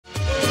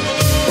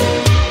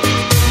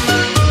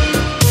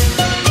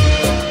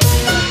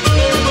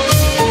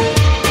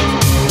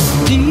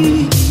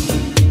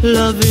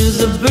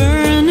the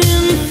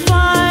burning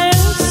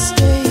fire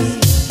stay?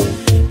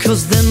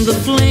 'Cause then the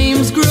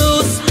flames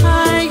grows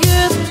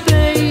higher,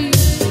 babe.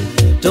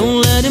 Don't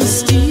let him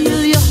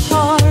steal your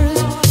heart.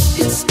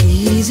 It's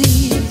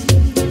easy,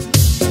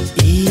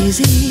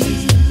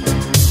 easy.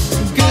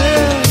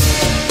 Girl,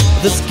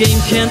 this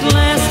game can't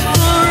last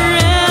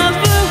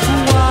forever.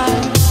 Why?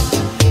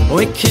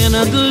 We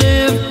cannot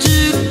live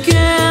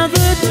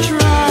together.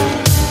 Try.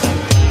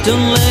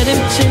 Don't let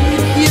him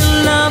take your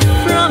love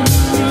from me.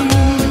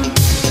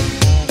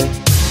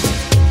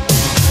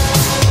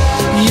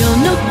 You're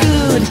no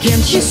good,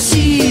 can't you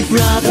see,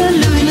 brother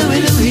Louie,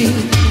 Louie, Louie?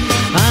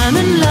 I'm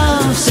in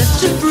love, set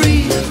to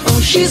free. Oh,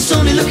 she's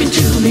only looking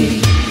to me.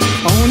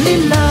 Only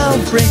love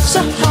breaks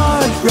a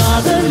heart,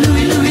 brother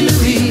Louie, Louie,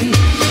 Louie.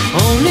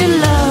 Only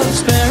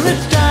love's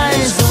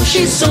paradise. Oh,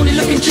 she's only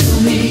looking to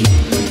me.